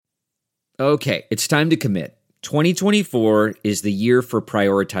Okay, it's time to commit. 2024 is the year for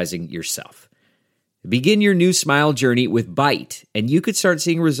prioritizing yourself. Begin your new smile journey with Byte, and you could start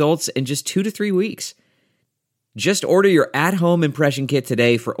seeing results in just 2 to 3 weeks. Just order your at-home impression kit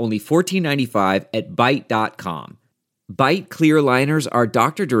today for only $14.95 at Byte.com. Byte clear liners are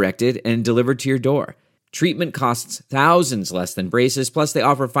doctor-directed and delivered to your door. Treatment costs thousands less than braces, plus they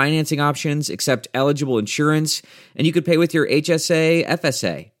offer financing options, accept eligible insurance, and you could pay with your HSA,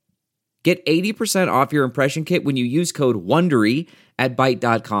 FSA. Get 80% off your impression kit when you use code WONDERY at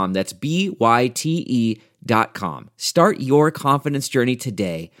Byte.com. That's BYTE.com. Start your confidence journey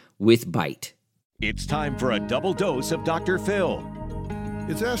today with Byte. It's time for a double dose of Dr. Phil.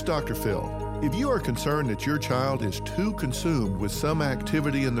 It's Ask Dr. Phil. If you are concerned that your child is too consumed with some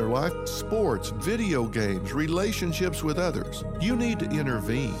activity in their life, sports, video games, relationships with others, you need to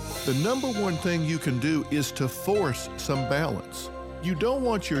intervene. The number one thing you can do is to force some balance. You don't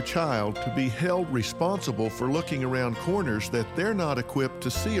want your child to be held responsible for looking around corners that they're not equipped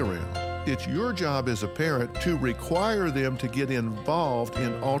to see around. It's your job as a parent to require them to get involved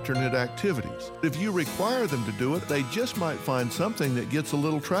in alternate activities. If you require them to do it, they just might find something that gets a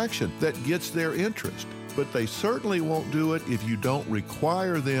little traction, that gets their interest. But they certainly won't do it if you don't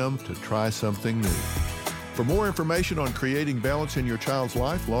require them to try something new. For more information on creating balance in your child's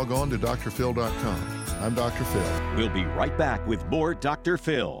life, log on to drphil.com. I'm Dr. Phil. We'll be right back with more Dr.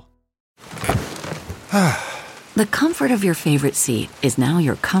 Phil. The comfort of your favorite seat is now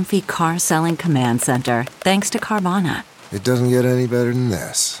your comfy car selling command center, thanks to Carvana. It doesn't get any better than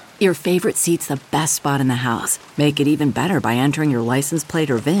this. Your favorite seat's the best spot in the house. Make it even better by entering your license plate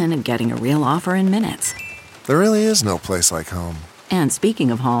or VIN and getting a real offer in minutes. There really is no place like home. And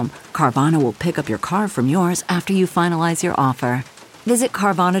speaking of home, Carvana will pick up your car from yours after you finalize your offer. Visit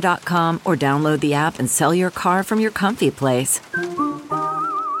Carvana.com or download the app and sell your car from your comfy place.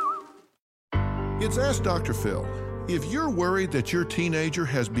 It's Ask Dr. Phil. If you're worried that your teenager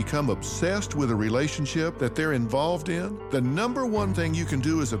has become obsessed with a relationship that they're involved in, the number one thing you can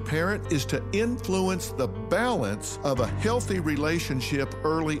do as a parent is to influence the balance of a healthy relationship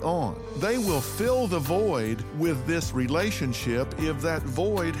early on. They will fill the void with this relationship if that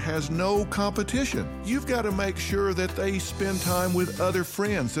void has no competition. You've got to make sure that they spend time with other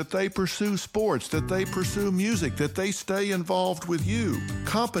friends, that they pursue sports, that they pursue music, that they stay involved with you.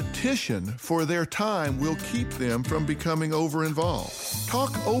 Competition for their time will keep them from becoming over-involved.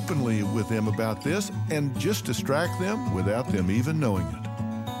 Talk openly with them about this and just distract them without them even knowing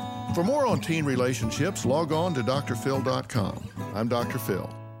it. For more on teen relationships, log on to drphil.com. I'm Dr. Phil.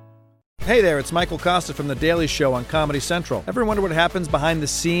 Hey there, it's Michael Costa from The Daily Show on Comedy Central. Ever wonder what happens behind the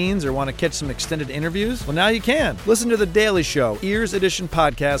scenes or want to catch some extended interviews? Well, now you can. Listen to The Daily Show, Ears Edition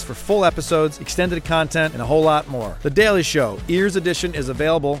podcast for full episodes, extended content, and a whole lot more. The Daily Show, Ears Edition is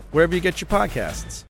available wherever you get your podcasts.